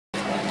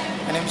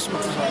name is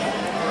Muthuswamy.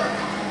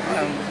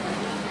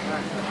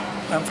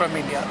 I'm from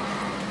India.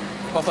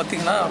 இப்போ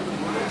பார்த்திங்கன்னா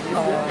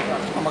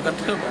நம்ம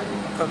கண்ட்ரியில்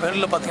இப்போ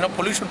வேர்ல்டில் பார்த்திங்கன்னா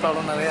பொல்யூஷன்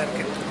ப்ராப்ளம் நிறையா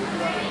இருக்குது.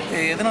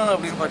 எதனால்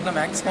அப்படின்னு பார்த்தீங்கன்னா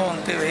மேக்ஸிமம்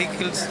வந்துட்டு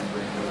வெஹிக்கிள்ஸ்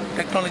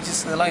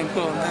டெக்னாலஜிஸ் இதெல்லாம்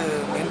இம்ப்ரூவ்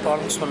மெயின்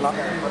ப்ராப்ளம்னு சொல்லலாம்.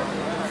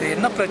 இது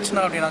என்ன பிரச்சனை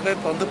அப்படின்னாக்கா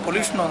இப்போ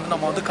பொல்யூஷனை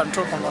நம்ம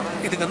கண்ட்ரோல் பண்ணலாம்.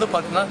 இதுக்கு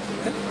பார்த்திங்கன்னா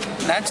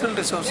நேச்சுரல்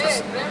ரிசோர்ஸஸ்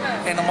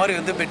இந்த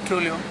மாதிரி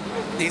பெட்ரோலியம்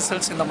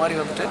டீசல்ஸ் இந்த மாதிரி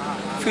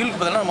ஃபியூலுக்கு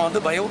பதிலாக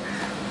நம்ம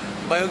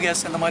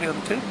பயோகேஸ் இந்த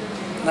மாதிரி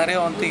நிறையா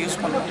யூஸ்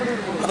பண்ணலாம்.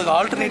 அதுக்கு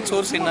ஆல்டர்னேட்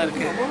சோர்ஸ் என்ன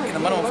இருக்குது இந்த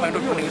மாதிரி நம்ம ஃபைண்ட்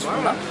அவுட் பண்ணி யூஸ்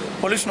பண்ணால்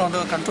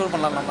பொல்யூஷனை கண்ட்ரோல்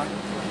பண்ணலாம். நம்ம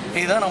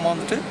இதுதான் நம்ம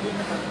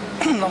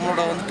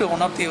நம்மளோட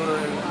ஒன் ஆஃப் தி ஒரு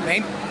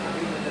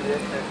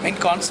மெயின்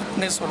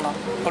கான்செப்ட்னே சொல்லலாம்.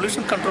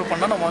 பொல்யூஷன் கண்ட்ரோல்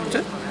பண்ணால் நம்ம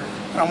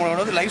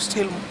நம்மளோட லைஃப்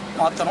ஸ்டைல்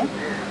மாற்றணும்.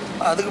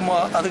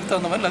 அதுக்கு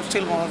தகுந்த மாதிரி லைஃப்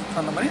ஸ்டைல் மாற்ற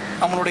தகுந்த மாதிரி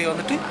நம்மளுடைய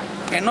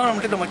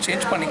என்வரான்மெண்ட்டை நம்ம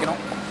சேஞ்ச்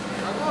பண்ணிக்கணும்.